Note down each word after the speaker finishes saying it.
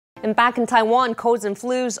And back in Taiwan, colds and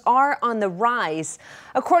flus are on the rise.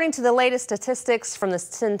 According to the latest statistics from the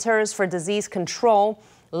Centers for Disease Control,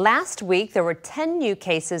 last week there were 10 new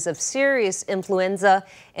cases of serious influenza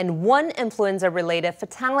and 1 influenza-related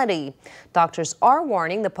fatality. Doctors are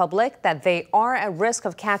warning the public that they are at risk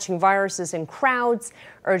of catching viruses in crowds,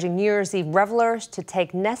 urging New Year's Eve revelers to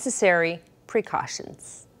take necessary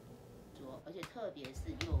precautions.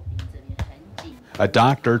 A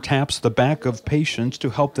doctor taps the back of patients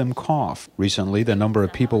to help them cough. Recently, the number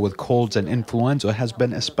of people with colds and influenza has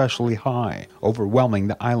been especially high, overwhelming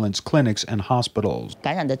the island's clinics and hospitals.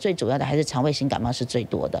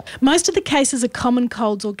 Most of the cases are common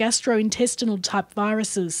colds or gastrointestinal-type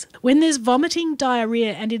viruses. When there's vomiting,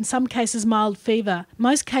 diarrhea, and in some cases mild fever,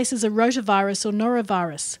 most cases are rotavirus or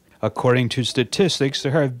norovirus. According to statistics,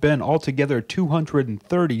 there have been altogether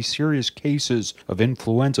 230 serious cases of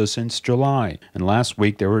influenza since July, and last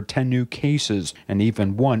week there were 10 new cases and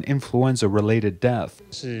even 1 influenza-related death.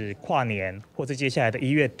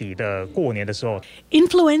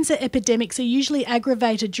 Influenza epidemics are usually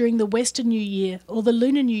aggravated during the Western New Year or the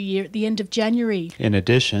Lunar New Year at the end of January. In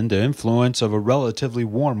addition, the influence of a relatively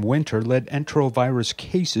warm winter led enterovirus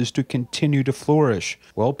cases to continue to flourish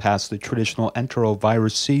well past the traditional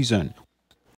enterovirus season,